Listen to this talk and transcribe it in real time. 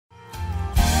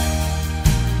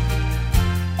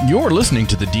You're listening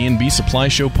to the D&B Supply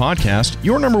Show podcast,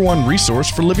 your number one resource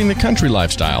for living the country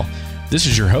lifestyle. This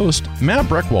is your host, Matt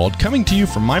Breckwald, coming to you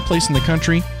from my place in the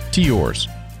country to yours.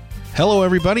 Hello,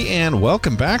 everybody, and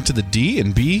welcome back to the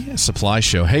D&B Supply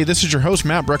Show. Hey, this is your host,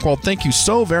 Matt Breckwald. Thank you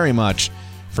so very much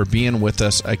for being with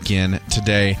us again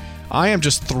today. I am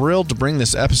just thrilled to bring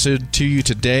this episode to you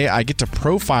today. I get to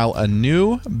profile a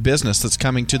new business that's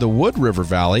coming to the Wood River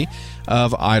Valley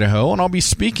of Idaho, and I'll be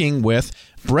speaking with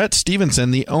Brett Stevenson,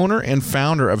 the owner and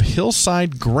founder of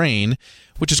Hillside Grain,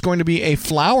 which is going to be a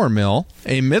flour mill,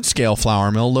 a mid-scale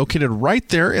flour mill located right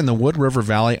there in the Wood River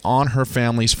Valley on her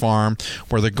family's farm,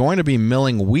 where they're going to be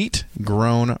milling wheat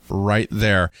grown right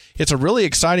there. It's a really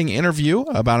exciting interview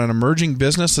about an emerging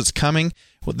business that's coming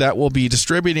that will be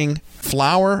distributing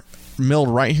flour milled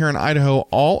right here in Idaho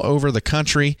all over the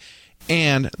country,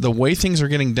 and the way things are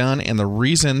getting done and the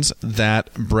reasons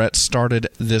that Brett started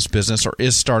this business or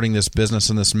is starting this business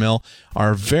in this mill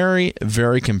are very,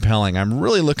 very compelling. I'm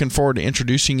really looking forward to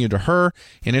introducing you to her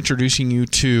and introducing you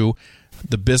to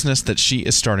the business that she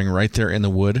is starting right there in the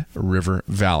Wood River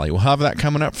Valley. We'll have that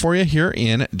coming up for you here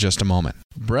in just a moment.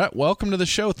 Brett, welcome to the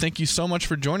show. Thank you so much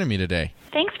for joining me today.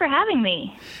 Thanks for having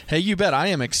me. Hey, you bet. I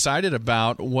am excited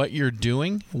about what you're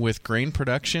doing with grain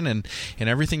production and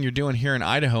everything you're doing here in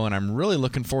Idaho, and I'm really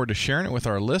looking forward to sharing it with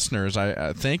our listeners.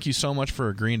 I thank you so much for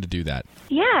agreeing to do that.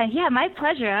 Yeah, my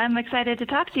pleasure. I'm excited to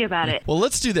talk to you about it. Well,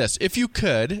 let's do this. If you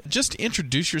could, just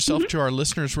introduce yourself to our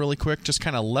listeners really quick. Just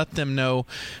kind of let them know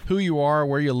who you are,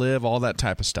 where you live, all that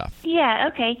type of stuff. Yeah,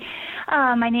 okay.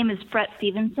 My name is Brett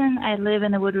Stevenson. I live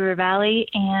in the Wood River Valley,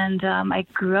 and I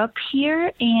grew up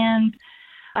here, and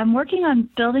I'm working on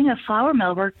building a flour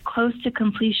mill. We're close to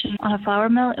completion on a flour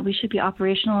mill, and we should be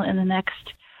operational in the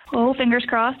next, fingers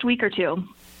crossed, week or two.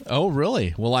 Oh,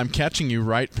 really? Well, I'm catching you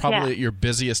probably at your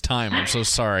busiest time. I'm so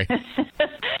sorry.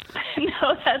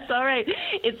 No, that's all right.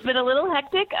 It's been a little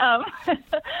hectic, a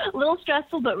little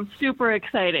stressful, but super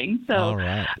exciting. So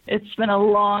It's been a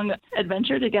long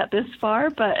adventure to get this far,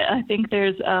 but I think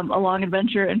there's a long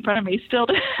adventure in front of me still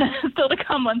to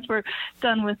come once we're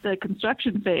done with the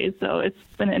construction phase. So it's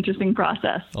been an interesting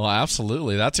process. Well,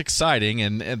 absolutely. That's exciting,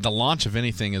 and the launch of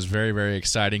anything is very, very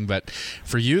exciting. But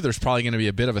for you, there's probably going to be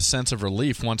a bit of a sense of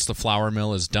relief once the flour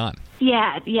mill is done.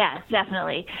 Yeah,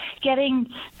 definitely. Getting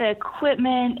the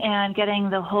equipment and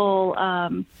getting the whole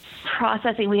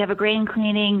processing. We have a grain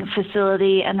cleaning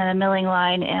facility and then a milling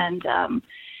line, and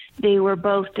they were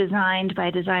both designed by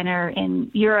a designer in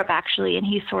Europe, actually, and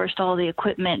he sourced all the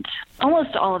equipment,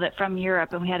 almost all of it from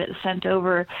Europe, and we had it sent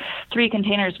over, 3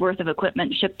 containers worth of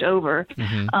equipment shipped over.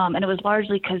 And it was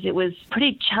largely because it was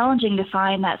pretty challenging to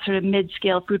find that sort of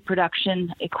mid-scale food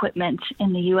production equipment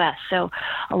in the U.S. So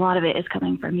a lot of it is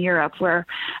coming from Europe, where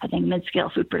I think mid-scale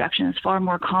food production is far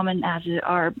more common, as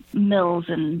are mills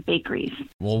and bakeries.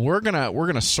 Well, we're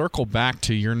gonna circle back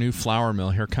to your new flour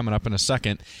mill here coming up in a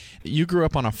second. You grew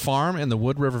up on a farm in the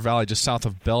Wood River Valley just south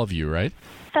of Bellevue, right?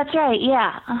 That's right,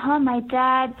 yeah. My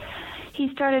dad,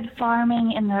 he started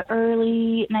farming in the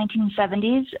early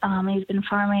 1970s. He's been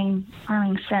farming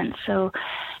since. So,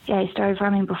 yeah, he started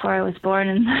farming before I was born,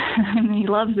 and he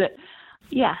loves it.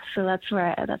 Yeah, so that's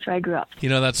where I grew up. You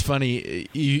know, that's funny.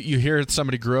 You hear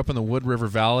somebody grew up in the Wood River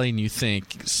Valley, and you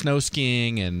think snow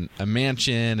skiing and a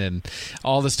mansion and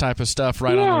all this type of stuff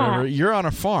on the river. You're on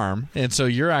a farm, and so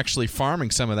you're actually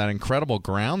farming some of that incredible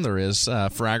ground there is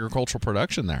for agricultural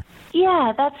production there.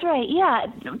 Yeah, that's right. Yeah,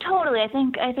 totally. I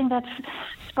think that's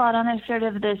spot on. There's sort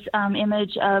of this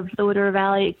image of the Wood River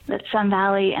Valley, that Sun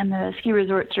Valley and the ski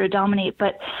resorts sort of dominate.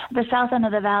 But the south end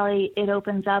of the valley, it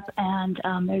opens up, and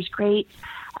there's great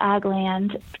ag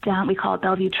land down. We call it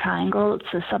Bellevue Triangle. It's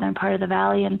the southern part of the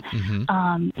valley, and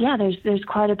there's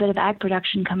quite a bit of ag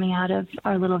production coming out of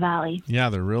our little valley. Yeah,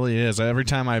 there really is. Every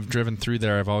time I've driven through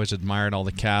there, I've always admired all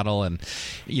the cattle and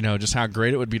just how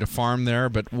great it would be to farm there,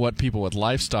 but what people with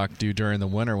livestock do during the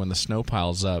winter when the snow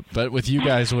piles up. But with you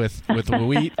guys with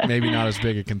wheat, maybe not as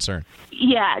big a concern.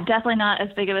 Yeah, definitely not as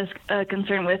big of a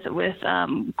concern with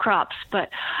crops, but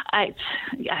I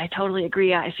totally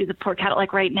agree. I see the poor cattle,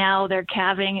 like right now, they're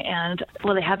calving, and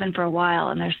they have been for a while,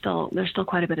 and there's still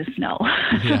quite a bit of snow.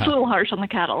 Yeah. It's a little harsh on the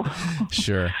cattle.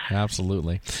 Sure,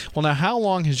 absolutely. Well, now, how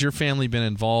long has your family been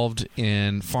involved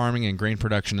in farming and grain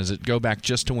production? Does it go back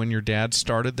just to when your dad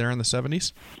started there in the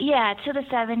 70s? Yeah, to the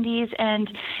 70s, and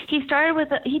he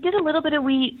started he did a little bit of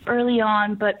wheat early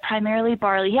on, but primarily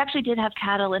barley. He actually did have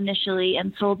cattle initially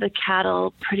and sold the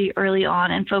cattle pretty early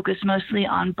on and focused mostly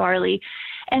on barley.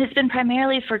 And it's been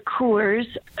primarily for Coors,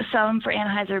 some for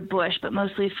Anheuser-Busch, but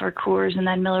mostly for Coors and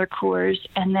then Miller Coors.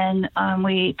 And then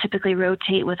we typically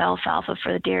rotate with alfalfa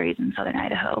for the dairies in southern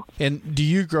Idaho. And do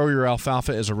you grow your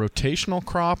alfalfa as a rotational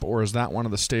crop, or is that one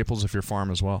of the staples of your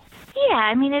farm as well? Yeah,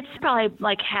 I mean, it's probably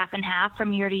like half and half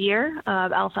from year to year,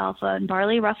 alfalfa and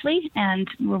barley roughly. And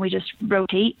when we just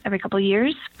rotate every couple of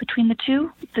years between the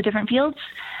different fields,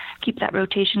 keep that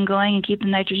rotation going and keep the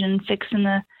nitrogen fixed from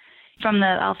the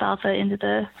alfalfa into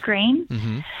the grain.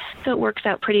 Mm-hmm. So it works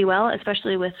out pretty well,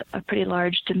 especially with a pretty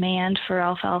large demand for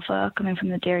alfalfa coming from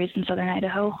the dairies in southern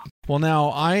Idaho. Well, now,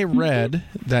 I read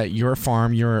that your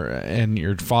farm, and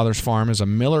your father's farm, is a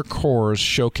Miller Coors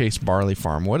Showcase Barley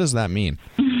Farm. What does that mean?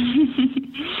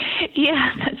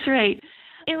 Yeah, that's right.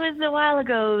 It was a while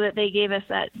ago that they gave us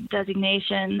that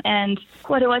designation, and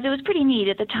what it was pretty neat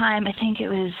at the time. I think it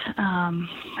was,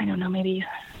 I don't know, maybe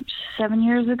 7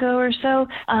 years ago or so.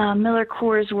 Miller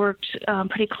Coors worked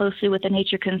pretty closely with the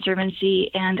Nature Conservancy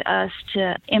and us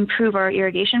to improve our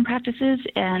irrigation practices,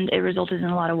 and it resulted in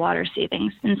a lot of water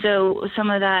savings. And so some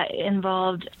of that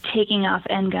involved taking off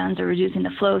end guns or reducing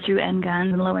the flow through end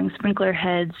guns and lowering sprinkler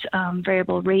heads,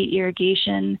 variable rate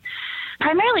irrigation,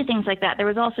 primarily things like that. There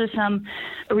was also some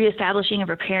reestablishing of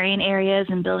riparian areas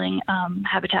and building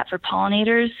habitat for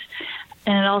pollinators,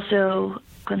 and it also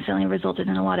coincidentally resulted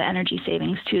in a lot of energy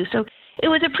savings too. So it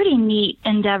was a pretty neat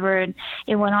endeavor, and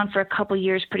it went on for a couple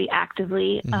years pretty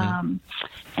actively. Mm-hmm.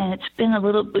 And it's been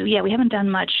we haven't done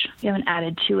much. We haven't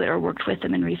added to it or worked with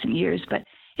them in recent years, but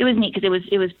it was neat because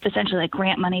it was essentially like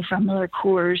grant money from Miller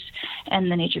Coors,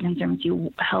 and the Nature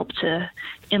Conservancy helped to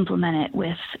implement it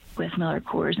with Miller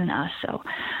Coors and us. So,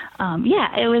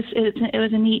 it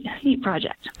was a neat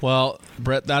project. Well,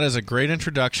 Brett, that is a great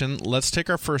introduction. Let's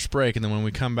take our first break, and then when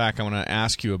we come back, I want to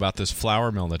ask you about this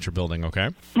flour mill that you're building. Okay?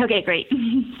 Okay, great.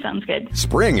 Sounds good.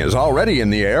 Spring is already in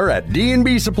the air at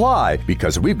D&B Supply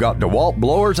because we've got DeWalt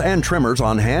blowers and trimmers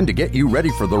on hand to get you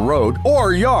ready for the road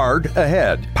or yard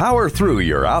ahead. Power through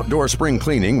your outdoor spring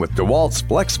cleaning with DeWalt's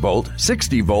FlexVolt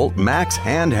 60-volt max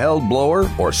handheld blower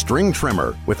or string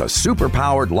trimmer. With a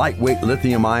super-powered lightweight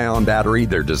lithium-ion battery,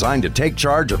 they're designed to take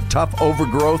charge of tough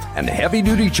overgrowth and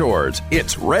heavy-duty chores.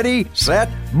 It's ready, set,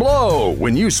 blow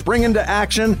when you spring into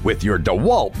action with your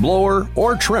DeWalt blower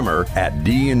or trimmer at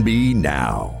D&B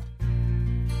now.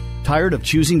 Tired of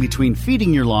choosing between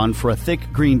feeding your lawn for a thick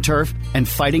green turf and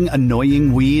fighting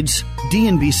annoying weeds?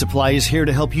 D&B Supply is here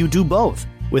to help you do both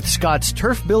with Scott's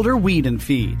Turf Builder Weed and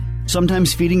Feed.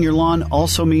 Sometimes feeding your lawn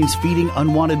also means feeding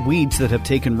unwanted weeds that have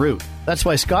taken root. That's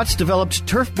why Scott's developed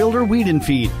Turf Builder Weed and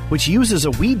Feed, which uses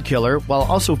a weed killer while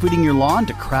also feeding your lawn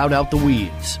to crowd out the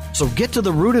weeds. So get to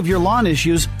the root of your lawn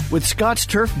issues with Scott's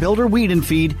Turf Builder Weed and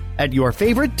Feed at your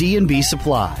favorite D&B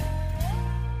Supply.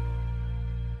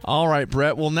 All right,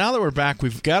 Brett. Well, now that we're back,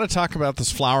 we've got to talk about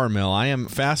this flour mill. I am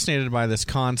fascinated by this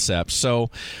concept. So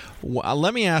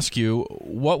let me ask you,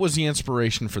 what was the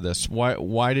inspiration for this?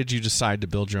 Why did you decide to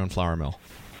build your own flour mill?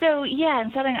 So, yeah,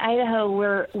 in southern Idaho,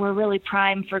 we're really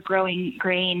primed for growing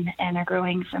grain, and are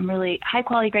growing some really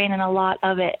high-quality grain and a lot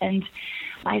of it. And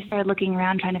I started looking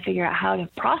around trying to figure out how to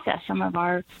process some of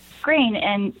our grain,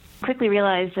 and quickly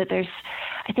realized that there's,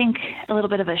 I think, a little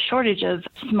bit of a shortage of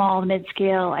small,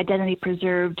 mid-scale,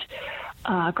 identity-preserved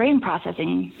grain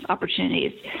processing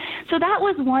opportunities. So that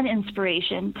was one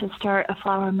inspiration to start a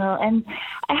flour mill. And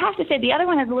I have to say, the other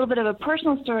one has a little bit of a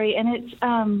personal story, and it's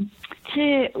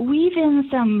to weave in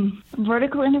some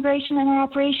vertical integration in our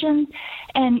operations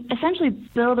and essentially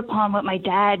build upon what my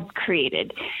dad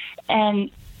created. And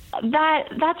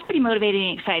that's pretty motivating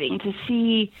and exciting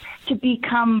to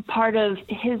become part of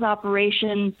his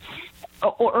operation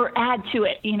or add to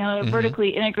it, mm-hmm. vertically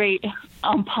integrate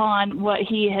upon what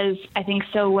he has, I think,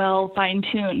 so well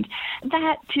fine-tuned.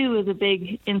 That, too, is a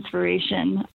big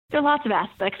inspiration. There are lots of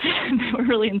aspects that were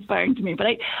really inspiring to me, but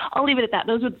I'll leave it at that.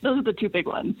 Those are the two big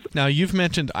ones. Now, you've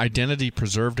mentioned identity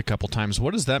preserved a couple times.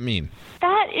 What does that mean?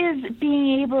 That is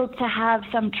being able to have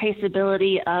some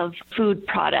traceability of food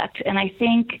product, and I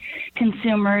think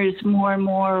consumers more and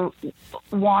more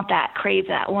want that, crave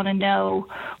that, want to know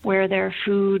where their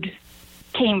food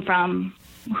came from,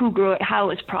 who grew it, how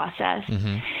it was processed.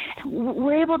 Mm-hmm.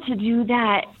 We're able to do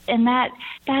that, and that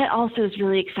also is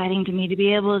really exciting to me, to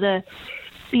be able to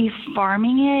be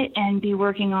farming it and be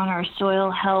working on our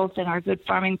soil health and our good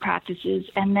farming practices,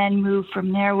 and then move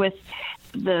from there with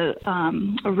the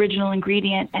original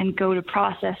ingredient and go to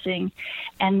processing,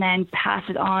 and then pass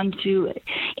it on to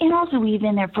And also we've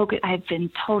in there I've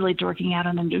been totally dorking out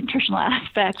on the nutritional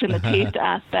aspects and the taste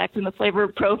aspects and the flavor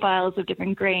profiles of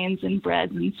different grains and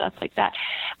breads and stuff like that.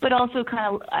 But also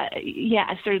kind of,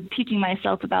 I started teaching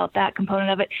myself about that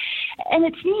component of it. And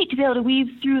it's neat to be able to weave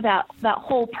through that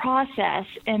whole process,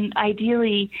 and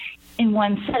ideally in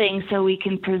one setting, so we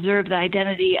can preserve the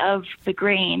identity of the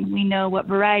grain. We know what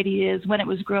variety it is, when it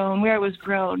was grown, where it was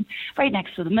grown, right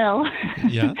next to the mill,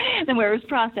 and where it was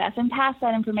processed, and pass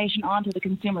that information on to the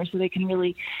consumer so they can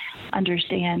really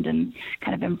understand and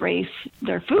kind of embrace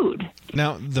their food.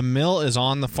 Now, the mill is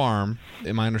on the farm.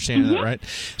 Am I understanding that right?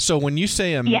 So when you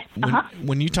say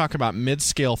when you talk about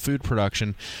mid-scale food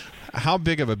production, how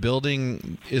big of a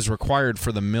building is required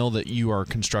for the mill that you are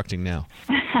constructing now?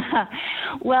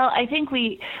 Well, I think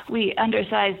we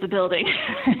undersized the building.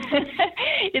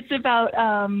 It's about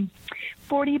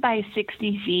 40 by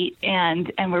 60 feet,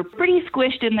 and we're pretty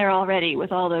squished in there already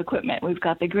with all the equipment. We've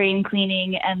got the grain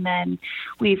cleaning, and then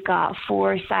we've got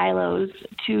 4 silos,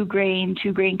 2 grain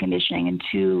conditioning, and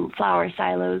 2 flour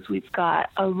silos. We've got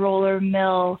a roller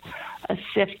mill, a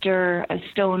sifter, a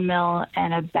stone mill,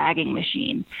 and a bagging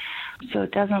machine. So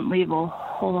it doesn't leave a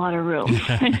whole lot of room,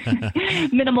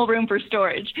 minimal room for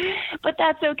storage. But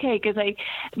that's okay, because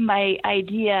my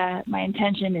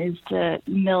intention is to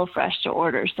mill fresh to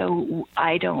order. So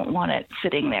I don't want it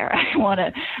sitting there. I want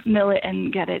to mill it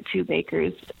and get it to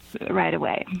bakers right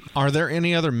away. Are there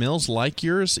any other mills like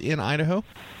yours in Idaho?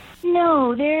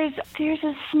 No, there's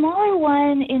a smaller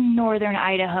one in northern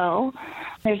Idaho.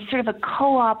 There's sort of a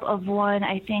co-op of one,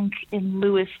 I think, in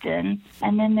Lewiston.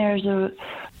 And then there's a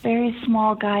very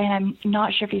small guy, and I'm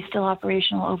not sure if he's still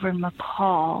operational, over in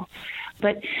McCall.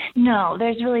 But no,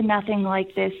 there's really nothing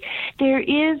like this. There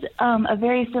is a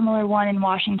very similar one in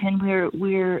Washington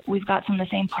where we've got some of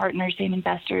the same partners, same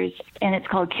investors, and it's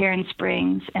called Karen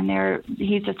Springs. And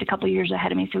he's just a couple of years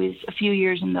ahead of me, so he's a few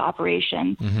years in the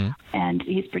operation, and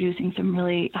he's producing some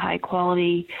really high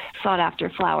quality, sought after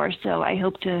flour. So I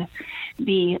hope to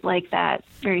be like that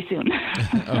very soon.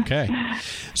 Okay.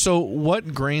 So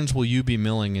what grains will you be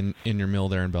milling in your mill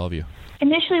there in Bellevue?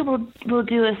 Initially, we'll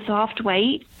do a soft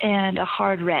white and a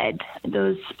hard red.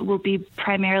 Those will be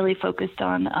primarily focused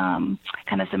on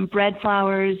kind of some bread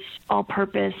flours,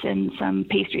 all-purpose, and some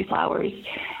pastry flours.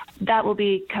 That will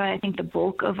be kind of, I think, the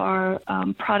bulk of our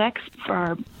products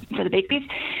for the bakeries.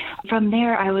 From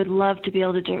there, I would love to be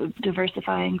able to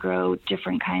diversify and grow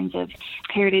different kinds of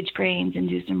heritage grains and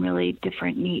do some really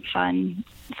different, neat, fun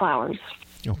flours.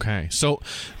 Okay. So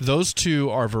those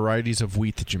 2 are varieties of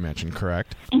wheat that you mentioned,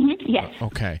 correct? Yes.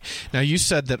 Okay. Now, you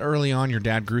said that early on your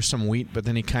dad grew some wheat, but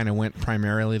then he kind of went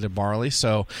primarily to barley.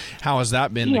 So how has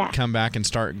that been to come back and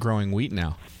start growing wheat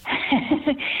now?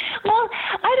 Well,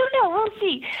 I don't know. We'll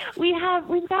see.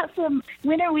 We've got some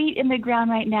winter wheat in the ground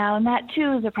right now, and that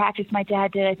too is a practice my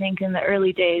dad did, I think, in the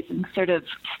early days, and sort of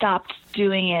stopped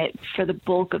doing it for the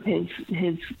bulk of his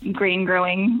grain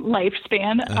growing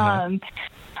lifespan.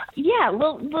 Yeah,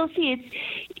 we'll see.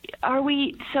 Our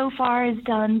wheat so far has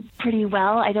done pretty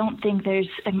well. I don't think there's.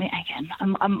 I mean, again,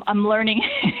 I'm learning.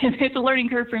 It's a learning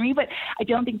curve for me, but I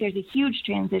don't think there's a huge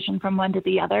transition from one to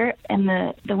the other. And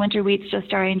the winter wheat's just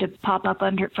starting to pop up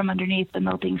from underneath the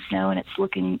melting snow, and it's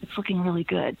looking really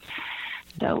good.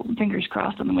 So fingers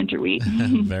crossed on the winter wheat.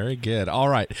 Very good. All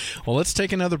right. Well, let's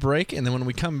take another break, and then when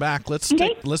we come back, let's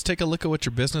take a look at what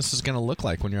your business is going to look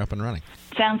like when you're up and running.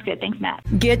 Sounds good. Thanks, Matt.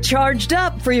 Get charged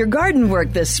up for your garden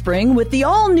work this spring with the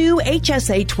all-new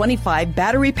HSA 25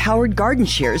 battery-powered garden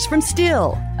shears from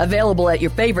Stihl. Available at your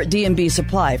favorite D&B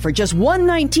supply for just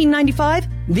 $119.95,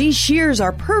 these shears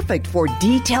are perfect for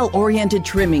detail-oriented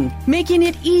trimming, making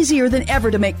it easier than ever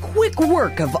to make quick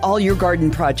work of all your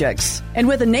garden projects. And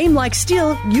with a name like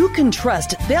Stihl, you can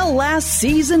trust they'll last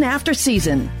season after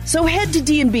season. So head to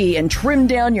D&B and trim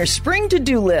down your spring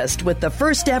to-do list with the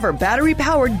first-ever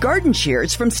battery-powered garden shears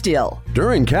from Stihl.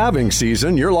 During calving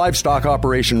season, your livestock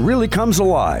operation really comes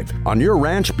alive. On your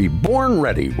ranch, be born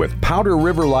ready with Powder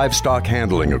River livestock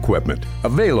handling equipment.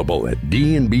 Available at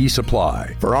D&B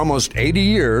Supply. For almost 80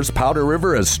 years, Powder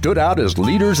River has stood out as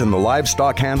leaders in the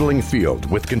livestock handling field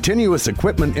with continuous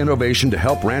equipment innovation to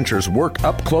help ranchers work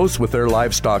up close with their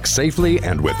livestock safely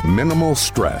and with minimal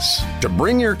stress. To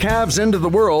bring your calves into the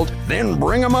world, then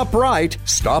bring them up right.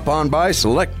 Stop on by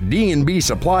select D&B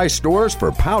Supply stores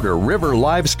for Powder River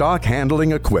livestock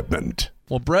handling equipment.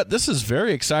 Well, Brett, this is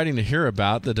very exciting to hear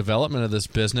about the development of this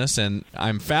business, and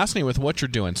I'm fascinated with what you're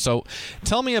doing. So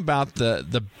tell me about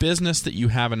the business that you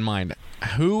have in mind.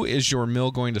 Who is your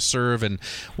mill going to serve, and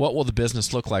what will the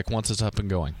business look like once it's up and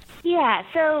going? Yeah,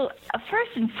 so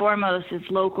first and foremost is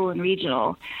local and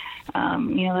regional.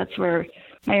 That's where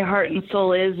my heart and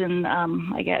soul is, and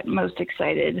I get most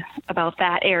excited about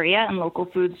that area and local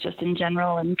foods just in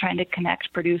general, and trying to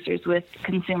connect producers with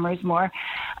consumers more.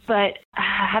 But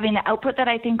having the output that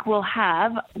I think we'll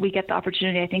have, we get the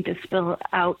opportunity, I think, to spill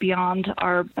out beyond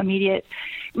our immediate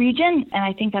region. And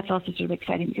I think that's also sort of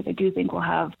exciting because I do think we'll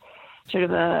have sort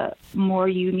of a more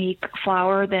unique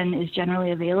flour than is generally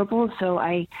available. So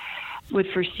I would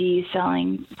foresee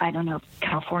selling, I don't know,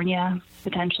 California,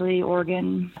 potentially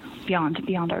Oregon,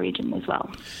 beyond our region as well.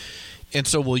 And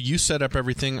so will you set up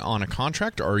everything on a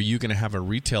contract, or are you going to have a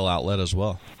retail outlet as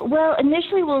well? Well,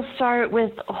 initially we'll start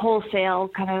with wholesale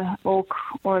kind of bulk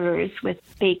orders with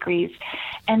bakeries.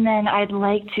 And then I'd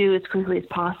like to, as quickly as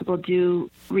possible,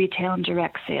 do retail and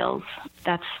direct sales.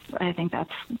 I think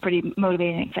that's pretty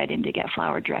motivating and exciting to get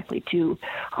flour directly to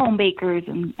home bakers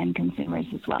and consumers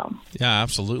as well. Yeah,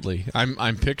 absolutely.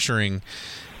 I'm picturing,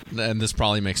 and this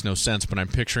probably makes no sense, but I'm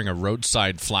picturing a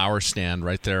roadside flour stand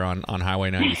right there on Highway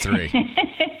 93.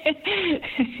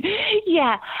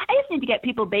 Yeah, I just need to get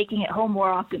people baking at home more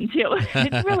often, too.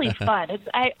 It's really fun.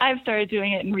 I've started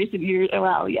doing it in recent years,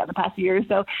 the past year or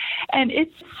so, and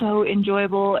it's so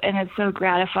enjoyable, and it's so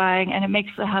gratifying, and it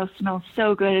makes the house smell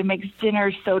so good. It makes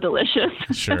dinner so delicious.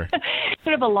 Sure.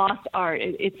 Sort of a lost art.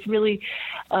 It's really,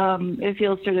 it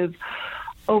feels sort of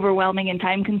overwhelming and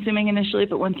time-consuming initially,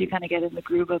 but once you kind of get in the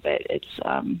groove of it,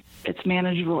 it's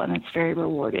manageable and it's very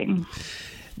rewarding.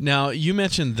 Now, you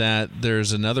mentioned that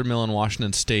there's another mill in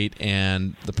Washington State,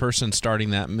 and the person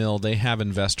starting that mill, they have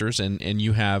investors, and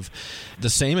you have the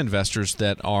same investors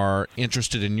that are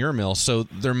interested in your mill. So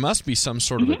there must be some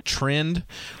sort of a trend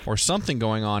or something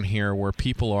going on here where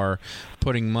people are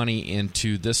putting money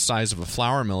into this size of a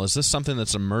flour mill. Is this something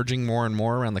that's emerging more and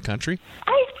more around the country?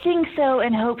 I think so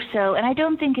and hope so. And I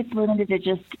don't think it's limited to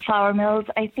just flour mills.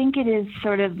 I think it is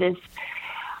sort of this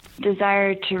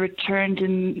desire to return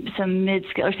to some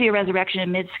mid-scale, or see a resurrection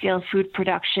in mid-scale food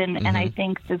production. And I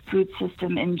think the food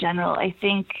system in general, I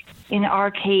think in our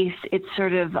case, it's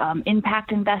sort of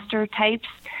impact investor types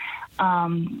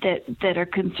that are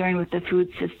concerned with the food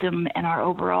system and our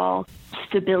overall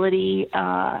stability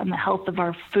and the health of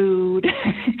our food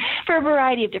for a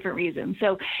variety of different reasons.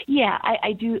 So yeah,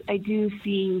 I do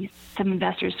see some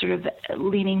investors sort of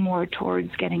leaning more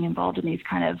towards getting involved in these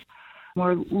kind of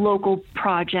more local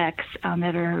projects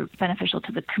that are beneficial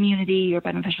to the community or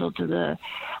beneficial to the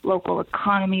local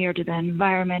economy or to the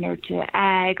environment or to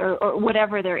ag or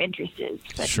whatever their interest is.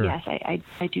 But sure. Yes,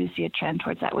 I do see a trend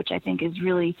towards that, which I think is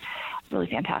really, really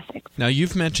fantastic. Now,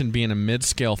 you've mentioned being a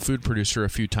mid-scale food producer a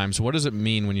few times. What does it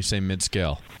mean when you say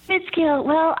mid-scale? Mid-scale,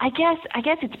 well, I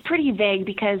guess it's pretty vague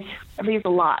because it leaves a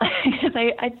lot. Because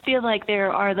I feel like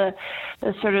there are the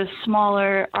sort of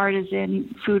smaller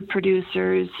artisan food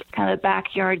producers, kind of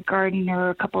backyard garden or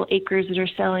a couple acres that are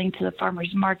selling to the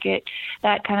farmers market,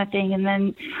 that kind of thing. And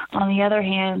then on the other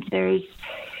hand, there's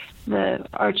the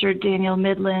Archer, Daniel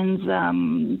Midlands,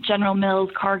 General Mills,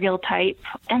 Cargill type.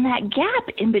 And that gap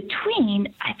in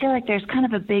between, I feel like there's kind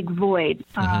of a big void.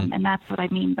 And that's what I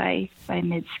mean by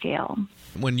mid-scale.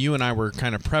 When you and I were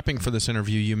kind of prepping for this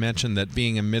interview, you mentioned that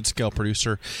being a mid-scale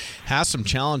producer has some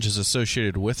challenges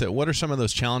associated with it. What are some of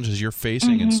those challenges you're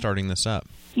facing in starting this up?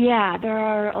 Yeah, there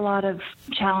are a lot of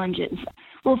challenges.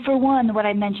 Well, for one, what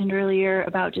I mentioned earlier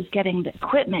about just getting the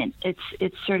equipment, it's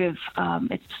sort of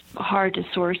it's hard to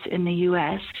source in the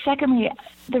U.S. Secondly,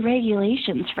 the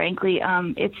regulations, frankly,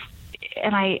 and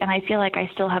I feel like I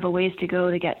still have a ways to go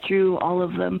to get through all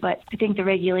of them, but I think the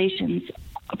regulations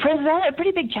present a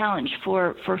pretty big challenge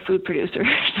for food producers,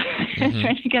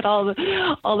 trying to get all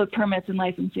the permits and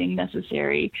licensing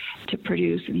necessary to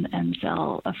produce and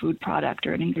sell a food product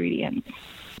or an ingredient.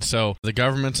 So the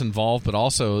government's involved, but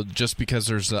also just because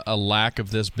there's a lack of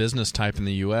this business type in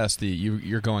the U.S.,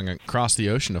 you're going across the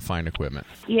ocean to find equipment.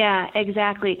 Yeah,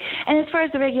 exactly. And as far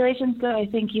as the regulations go, I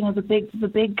think the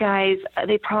big guys,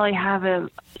 they probably have a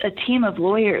team of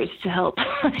lawyers to help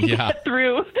get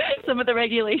through some of the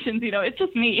regulations. It's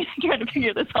just me trying to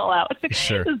figure this all out.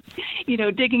 Sure.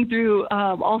 Digging through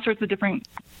all sorts of different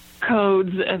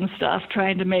codes and stuff,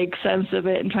 trying to make sense of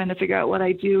it and trying to figure out what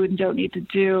I do and don't need to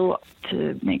do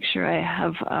to make sure I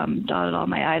have dotted all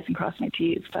my I's and crossed my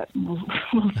T's, but we'll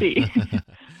see.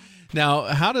 Now,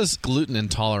 how does gluten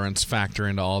intolerance factor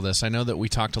into all this? I know that we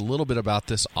talked a little bit about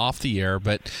this off the air,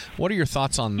 but what are your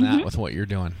thoughts on that with what you're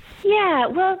doing? Yeah,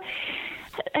 well,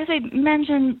 as I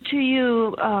mentioned to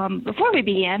you before we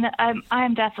began,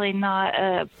 I'm definitely not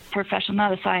a professional,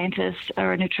 not a scientist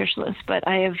or a nutritionist, but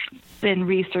I have been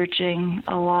researching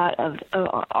a lot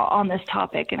on this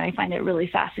topic, and I find it really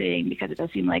fascinating because it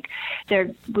does seem like there are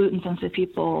gluten-sensitive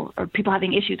people or people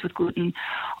having issues with gluten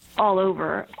all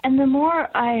over. And the more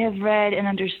I have read and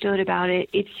understood about it,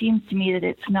 it seems to me that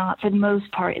it's not, for the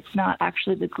most part, it's not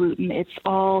actually the gluten. It's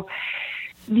all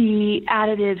the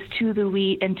additives to the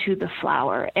wheat and to the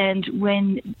flour. And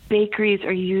when bakeries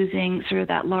are using sort of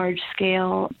that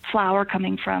large-scale flour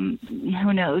coming from,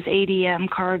 who knows, ADM,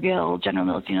 Cargill, General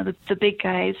Mills, the big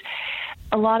guys,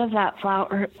 a lot of that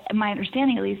flour, my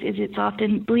understanding at least, is it's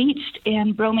often bleached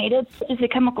and bromated. It's a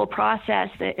chemical process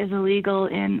that is illegal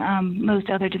in most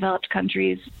other developed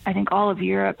countries, I think all of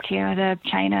Europe, Canada,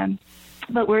 China,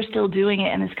 but we're still doing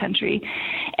it in this country.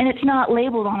 And it's not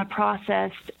labeled on a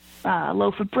processed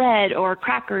loaf of bread or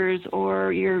crackers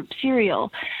or your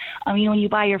cereal. When you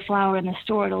buy your flour in the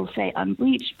store, it'll say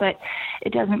unbleached, but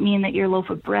it doesn't mean that your loaf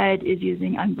of bread is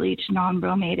using unbleached,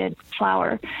 non-bromated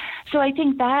flour. So I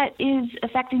think that is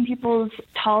affecting people's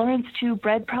tolerance to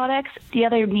bread products. The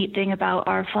other neat thing about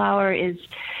our flour is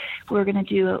we're going to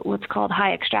do what's called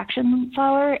high extraction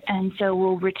flour, and so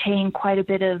we'll retain quite a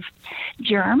bit of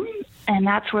germ, and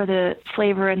that's where the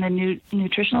flavor and the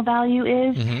nutritional value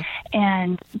is. Mm-hmm.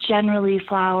 And generally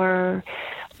flour,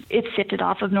 it's sifted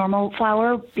off of normal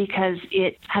flour because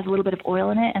it has a little bit of oil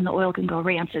in it, and the oil can go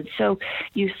rancid. So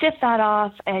you sift that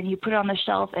off, and you put it on the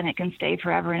shelf, and it can stay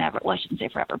forever and ever. Well, I shouldn't say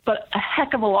forever, but a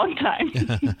heck of a long time.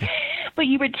 But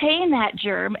you retain that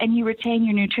germ, and you retain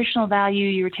your nutritional value,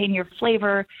 you retain your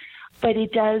flavor, but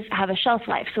it does have a shelf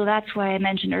life. So that's why I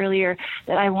mentioned earlier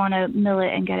that I want to mill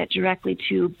it and get it directly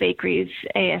to bakeries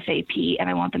ASAP, and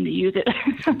I want them to use it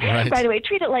right away.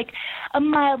 Treat it like a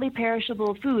mildly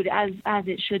perishable food, as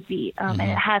it should be, and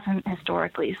it hasn't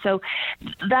historically. So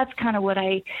that's kind of what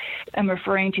I am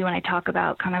referring to when I talk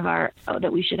about kind of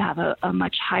that we should have a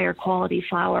much higher quality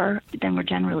flour than we're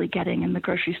generally getting in the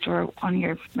grocery store on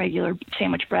your regular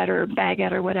sandwich bread or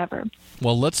baguette or whatever.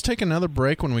 Well, let's take another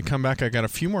break. When we come back, I got a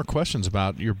few more questions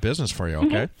about your business for you,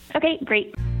 okay? Mm-hmm. Okay,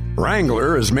 great.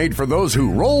 Wrangler is made for those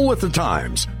who roll with the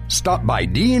times. Stop by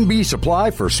D&B Supply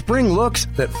for spring looks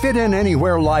that fit in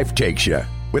anywhere life takes you.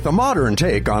 With a modern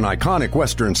take on iconic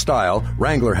Western style,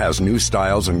 Wrangler has new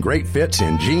styles and great fits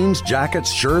in jeans,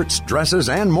 jackets, shirts, dresses,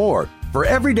 and more. For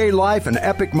everyday life and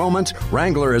epic moments,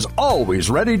 Wrangler is always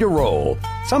ready to roll.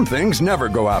 Some things never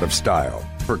go out of style.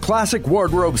 For classic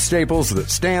wardrobe staples that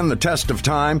stand the test of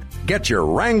time, get your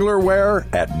Wrangler wear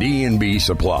at D&B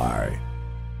Supply.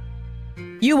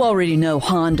 You already know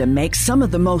Honda makes some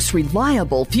of the most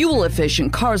reliable,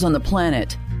 fuel-efficient cars on the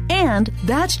planet. And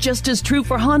that's just as true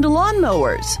for Honda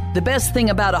lawnmowers. The best thing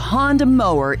about a Honda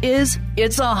mower is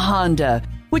it's a Honda,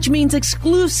 which means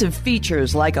exclusive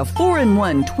features like a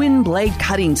 4-in-1 twin-blade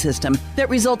cutting system that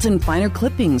results in finer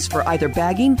clippings for either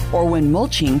bagging or, when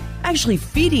mulching, actually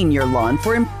feeding your lawn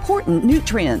for important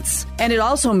nutrients. And it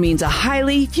also means a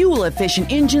highly fuel-efficient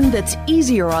engine that's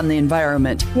easier on the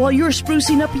environment while you're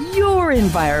sprucing up your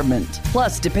environment.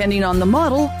 Plus, depending on the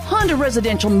model, Honda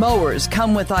residential mowers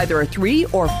come with either a 3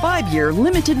 or 5-year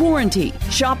limited warranty.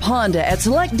 Shop Honda at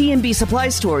select D&B Supply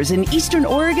stores in Eastern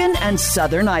Oregon and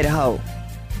Southern Idaho.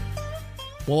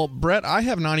 Well, Brett, I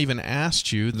have not even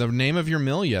asked you the name of your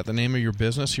mill yet, the name of your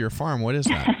business, your farm. What is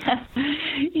that?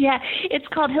 Yeah, it's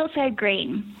called Hillside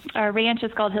Grain. Our ranch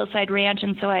is called Hillside Ranch,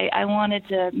 and so I wanted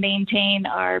to maintain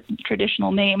our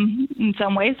traditional name in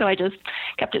some way, so I just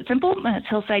kept it simple, and it's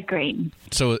Hillside Grain.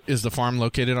 So is the farm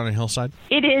located on a hillside?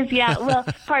 It is, yeah. Well,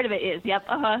 part of it is, yep.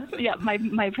 Yeah,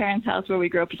 my parents' house where we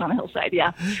grew up is on a hillside,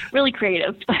 yeah. Really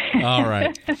creative. All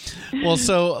right. Well,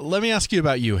 so let me ask you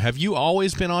about you. Have you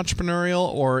always been entrepreneurial,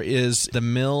 or is the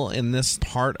mill in this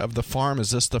part of the farm,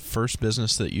 is this the first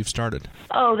business that you've started?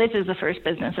 Oh, this is the first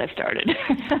business I've started.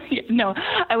 No,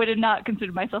 I would have not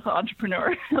considered myself an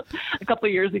entrepreneur a couple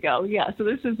of years ago. Yeah, so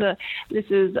this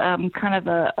is kind of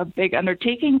a big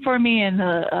undertaking for me, and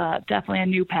definitely a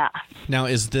new path. Now,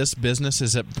 is this business,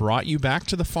 has it brought you back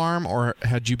to the farm, or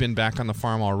had you been back on the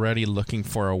farm already looking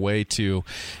for a way to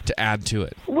add to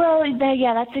it? Well,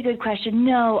 yeah, that's a good question.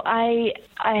 No, I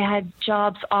had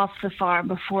jobs off the farm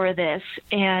before this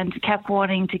and kept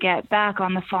wanting to get back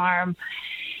on the farm,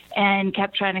 and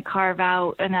kept trying to carve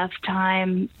out enough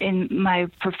time in my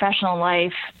professional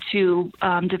life to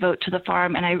devote to the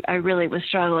farm, and I really was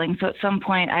struggling. So at some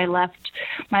point I left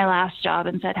my last job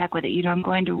and said, heck with it, I'm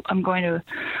going to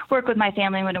work with my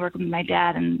family, I'm going to work with my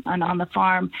dad and on the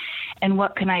farm, and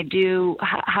what can I do,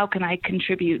 how can I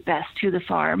contribute best to the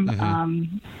farm?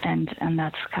 Mm-hmm. And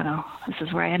that's this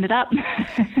is where I ended up.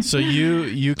 So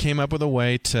you came up with a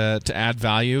way to add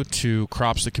value to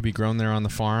crops that could be grown there on the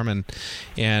farm, and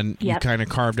yep. You kind of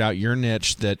carved out your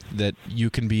niche that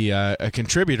you can be a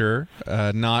contributor,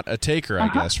 not a taker, I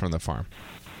guess, from the farm.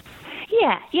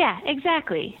 Yeah,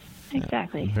 exactly.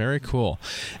 exactly. Very cool.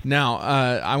 Now,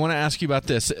 I want to ask you about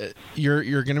this.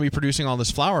 You're going to be producing all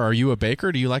this flour. Are you a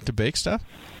baker? Do you like to bake stuff?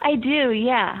 I do,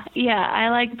 yeah. I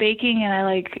like baking and I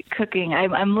like cooking.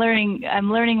 I'm learning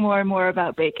more and more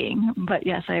about baking, but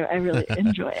yes, I really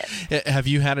enjoy it. Have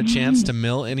you had a chance to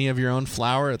mill any of your own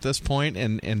flour at this point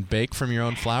and bake from your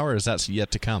own flour, or is that yet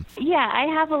to come? Yeah, I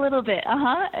have a little bit,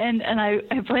 and I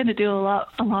plan to do a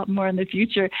lot more in the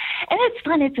future. And it's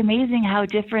fun. It's amazing how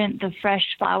different the fresh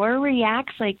flour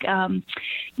reacts. Like,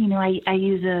 I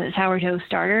use a sourdough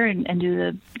starter and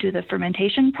do the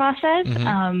fermentation process.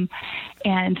 Mm-hmm.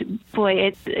 And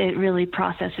boy, it really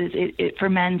processes. It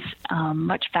ferments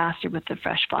much faster with the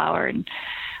fresh flour, and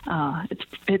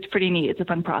it's pretty neat. It's a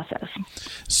fun process.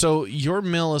 So your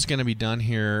mill is going to be done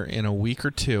here in a week or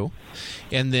two,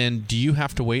 and then do you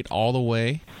have to wait all the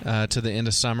way to the end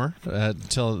of summer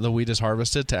till the wheat is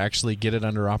harvested to actually get it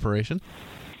under operation?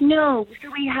 No,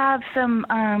 so we have some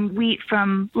wheat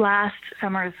from last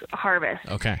summer's harvest.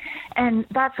 Okay. And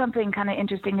that's something kind of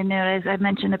interesting to note. As I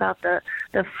mentioned about the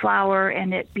flour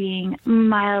and it being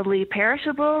mildly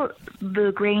perishable,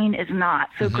 the grain is not.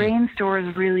 So grain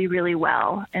stores really, really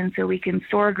well. And so we can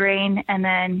store grain and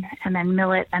then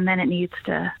mill it, and then it needs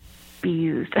to be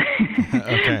used.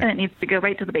 Okay. And it needs to go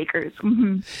right to the bakers.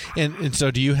 Mm-hmm. And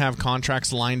so do you have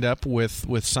contracts lined up with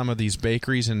some of these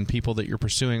bakeries and people that you're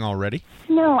pursuing already?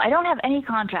 No, I don't have any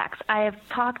contracts. I have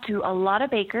talked to a lot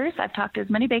of bakers. I've talked to as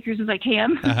many bakers as I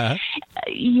can. Uh-huh.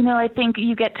 I think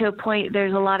you get to a point,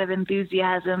 there's a lot of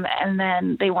enthusiasm, and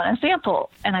then they want a sample,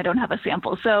 and I don't have a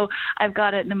sample. So I've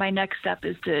got it, and my next step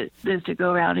is to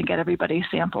go around and get everybody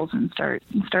samples and start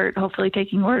hopefully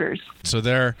taking orders. So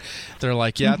they're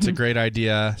like, yeah, it's a great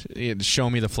idea. Show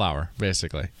me the flour,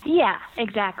 basically. Yeah,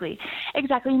 exactly.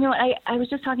 I was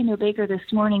just talking to a baker this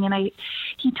morning, and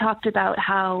he talked about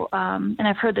how, and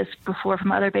I've heard this before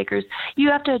from other bakers, you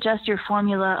have to adjust your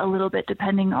formula a little bit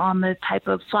depending on the type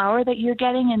of flour that you're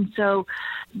getting, and so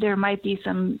there might be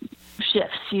some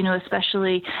shifts,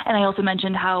 especially, and I also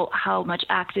mentioned how much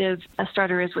active a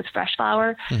starter is with fresh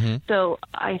flour. Mm-hmm. So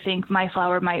I think my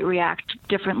flour might react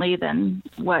differently than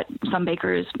what some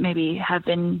bakers maybe have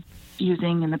been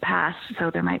using in the past. So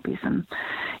there might be some,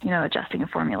 adjusting of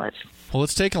formulas. Well,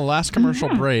 let's take a last commercial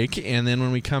break, and then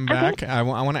when we come back, I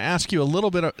want to ask you a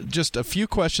little bit, just a few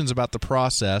questions about the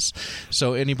process,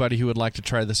 so anybody who would like to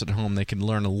try this at home, they can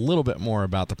learn a little bit more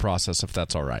about the process, if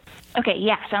that's all right. Okay,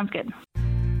 yeah, sounds good.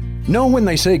 Know when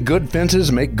they say good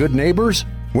fences make good neighbors?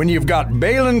 When you've got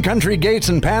Balin Country gates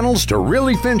and panels to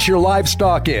really fence your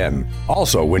livestock in.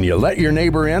 Also, when you let your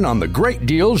neighbor in on the great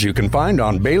deals you can find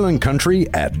on Balin Country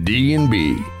at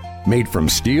D&B. Made from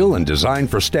steel and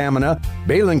designed for stamina,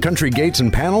 Balin Country gates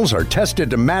and panels are tested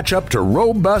to match up to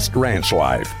robust ranch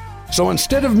life. So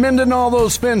instead of mending all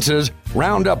those fences,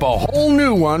 round up a whole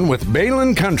new one with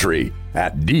Balin Country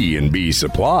at D&B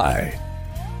Supply.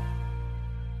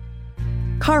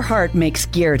 Carhartt makes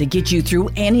gear to get you through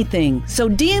anything, so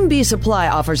D&B Supply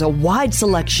offers a wide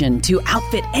selection to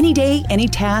outfit any day, any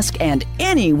task, and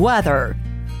any weather.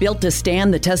 Built to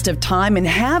stand the test of time and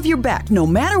have your back no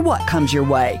matter what comes your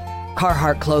way.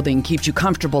 Carhartt clothing keeps you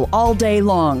comfortable all day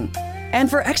long. And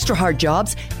for extra hard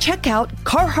jobs, check out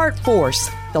Carhartt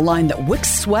Force, the line that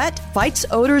wicks sweat, fights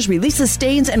odors, releases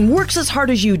stains, and works as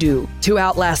hard as you do to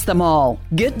outlast them all.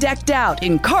 Get decked out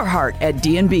in Carhartt at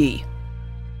D&B.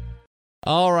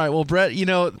 All right. Well, Brett,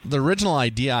 the original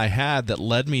idea I had that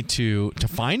led me to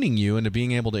finding you and to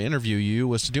being able to interview you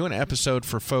was to do an episode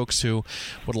for folks who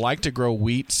would like to grow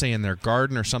wheat, say in their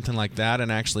garden or something like that,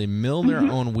 and actually mill their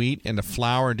own wheat into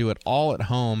flour and do it all at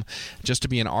home, just to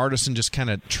be an artist and just kind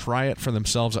of try it for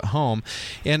themselves at home.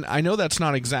 And I know that's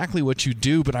not exactly what you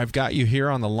do, but I've got you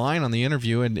here on the line on the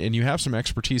interview, and you have some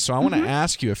expertise. So I want to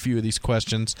ask you a few of these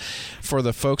questions for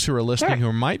the folks who are listening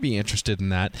who might be interested in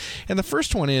that. And the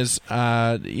first one is,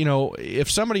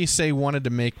 if somebody, say, wanted to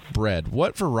make bread,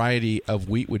 what variety of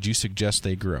wheat would you suggest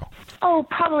they grow? Oh,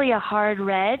 probably a hard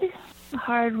red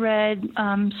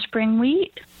spring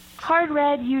wheat. Hard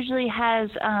red usually has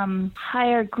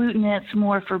higher gluten. It's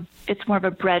more of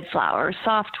a bread flour.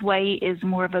 Soft white is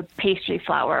more of a pastry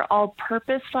flour.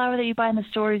 All-purpose flour that you buy in the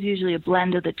store is usually a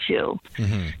blend of the two.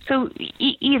 Mm-hmm. So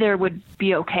either would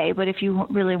be okay, but if you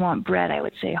really want bread, I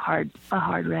would say a hard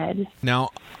red.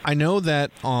 Now, I know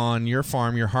that on your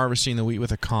farm you're harvesting the wheat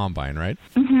with a combine, right?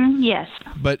 Mm-hmm. Yes.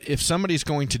 But if somebody's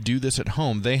going to do this at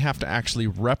home, they have to actually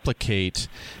replicate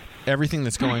everything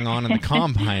that's going on in the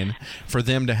combine for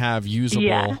them to have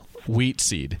usable wheat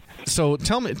seed. So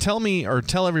tell me, or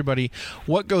tell everybody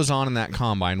what goes on in that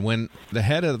combine when the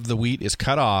head of the wheat is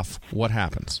cut off. What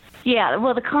happens? Yeah,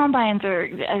 well, the combines are,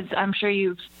 as I'm sure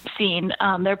you've seen,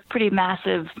 they're pretty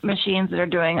massive machines that are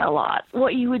doing a lot.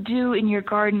 What you would do in your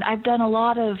garden, I've done a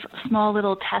lot of small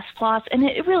little test plots, and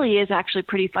it really is actually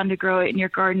pretty fun to grow it in your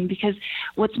garden, because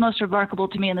what's most remarkable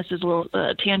to me, and this is a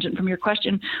little tangent from your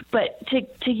question, but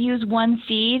to use one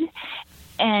seed,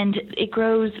 and it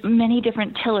grows many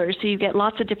different tillers, so you get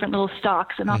lots of different little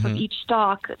stalks, and off of each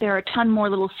stalk there are a ton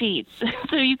more little seeds.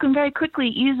 So you can very quickly,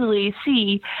 easily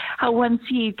see how one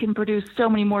seed can produce so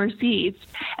many more seeds,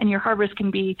 and your harvest can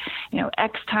be,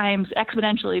 X times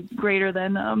exponentially greater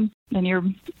than your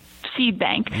seed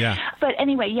bank. Yeah. But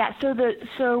anyway, yeah.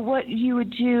 So what you would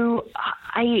do,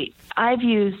 I've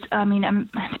used.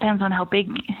 It depends on how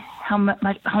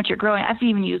much you're growing. I've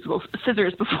even used little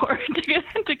scissors before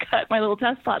to cut my little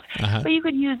test plots. Uh-huh. But you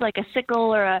could use like a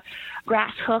sickle or a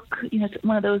grass hook,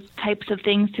 one of those types of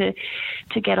things to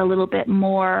get a little bit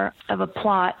more of a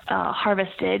plot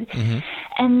harvested. Mm-hmm.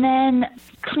 And then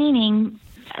cleaning,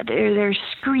 there's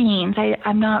screens.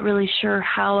 I'm not really sure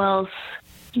how else.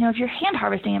 If you're hand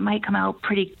harvesting, it might come out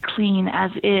pretty clean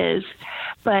as is.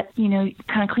 But,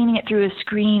 kind of cleaning it through a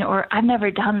screen, or I've never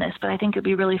done this, but I think it'd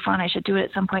be really fun. I should do it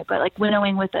at some point. But like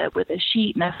winnowing with a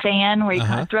sheet and a fan where you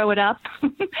kind of throw it up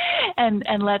and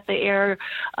let the air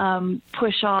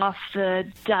push off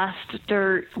the dust,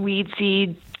 dirt, weed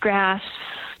seed, grass,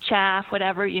 chaff,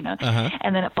 whatever,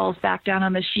 and then it falls back down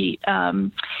on the sheet.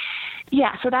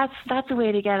 Yeah, so that's a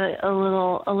way to get a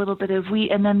little bit of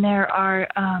wheat, and then there are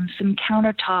some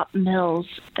countertop mills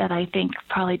that I think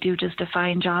probably do just a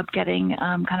fine job getting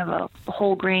kind of a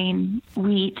whole grain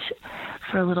wheat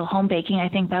for a little home baking. I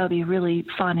think that would be really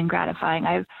fun and gratifying.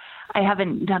 I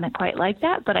haven't done it quite like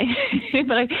that, but I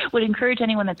would encourage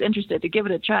anyone that's interested to give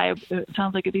it a try. It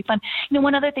sounds like it'd be fun.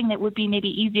 One other thing that would be maybe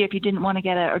easier if you didn't want to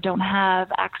get or don't have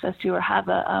access to or have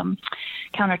a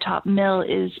countertop mill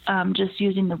is just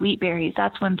using the wheat berries.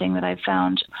 That's one thing that I've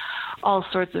found all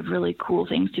sorts of really cool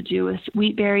things to do with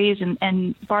wheat berries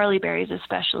and barley berries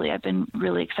especially. I've been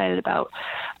really excited about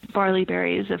barley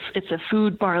berries. It's a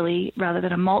food barley rather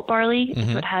than a malt barley.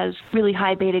 Mm-hmm. So it has really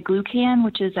high beta-glucan,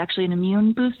 which is actually an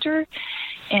immune booster.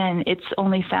 And it's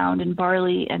only found in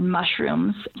barley and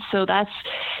mushrooms. So that's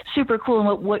super cool.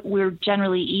 And what we're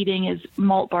generally eating is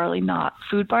malt barley, not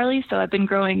food barley. So I've been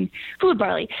growing food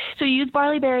barley. So you use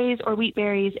barley berries or wheat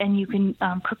berries, and you can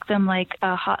cook them like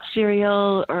a hot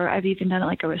cereal, or I've even done it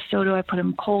like a risotto. I put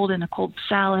them cold in a cold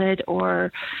salad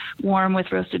or warm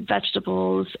with roasted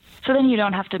vegetables. So then you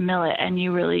don't have to mill it, and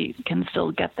you really can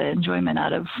still get the enjoyment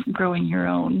out of growing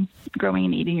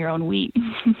and eating your own wheat.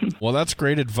 Well, that's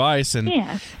great advice. And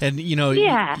yeah. And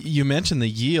you mentioned the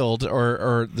yield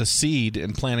or the seed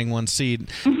and planting one seed.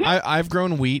 Mm-hmm. I've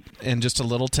grown wheat in just a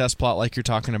little test plot like you're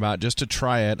talking about, just to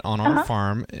try it on our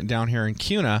farm down here in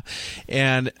Kuna.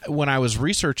 And when I was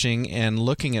researching and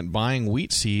looking at buying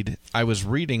wheat seed, I was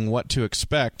reading what to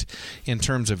expect in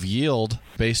terms of yield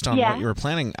based on what you were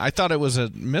planting. I thought it was a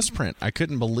misprint. I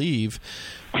couldn't believe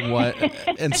what,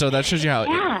 and so that shows you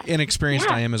how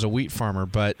inexperienced I am as a wheat farmer.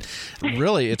 But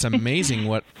really, it's amazing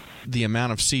what the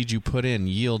amount of seed you put in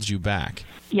yields you back.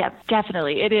 Yep,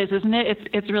 definitely. It is, isn't it?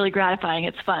 It's really gratifying.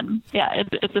 It's fun. Yeah,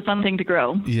 it's a fun thing to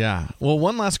grow. Yeah. Well,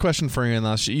 one last question for you,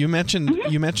 Unless you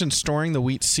mentioned storing the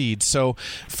wheat seeds. So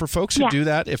for folks who do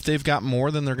that, if they've got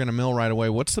more than they're going to mill right away,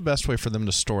 what's the best way for them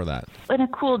to store that? In a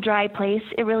cool, dry place.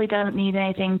 It really doesn't need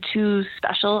anything too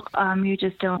special. You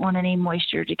just don't want any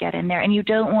moisture to get in there, and you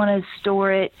don't want to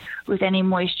store it with any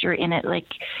moisture in it. Like,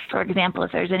 for example,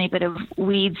 if there's any bit of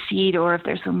weed seed or if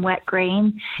there's some wet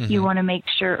grain, you want to make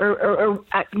sure, or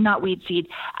not weed seed,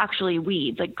 actually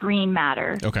weeds, like green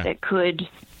matter that could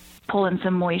pull in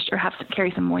some moisture,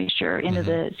 carry some moisture into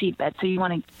the seed bed. So you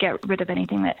want to get rid of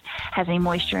anything that has any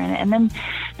moisture in it. And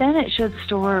then it should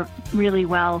store really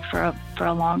well for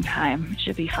a long time. It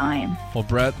should be fine. Well,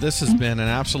 Brett, this has been an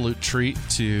absolute treat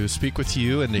to speak with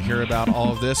you and to hear about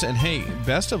all of this. And hey,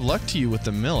 best of luck to you with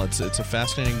the mill. It's a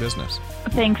fascinating business.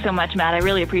 Thanks so much, Matt. I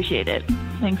really appreciate it.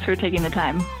 Thanks for taking the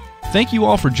time. Thank you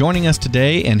all for joining us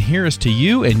today, and here's to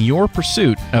you and your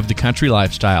pursuit of the country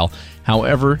lifestyle,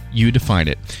 however you define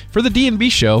it. For the D&B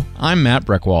Show, I'm Matt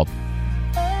Breckwald.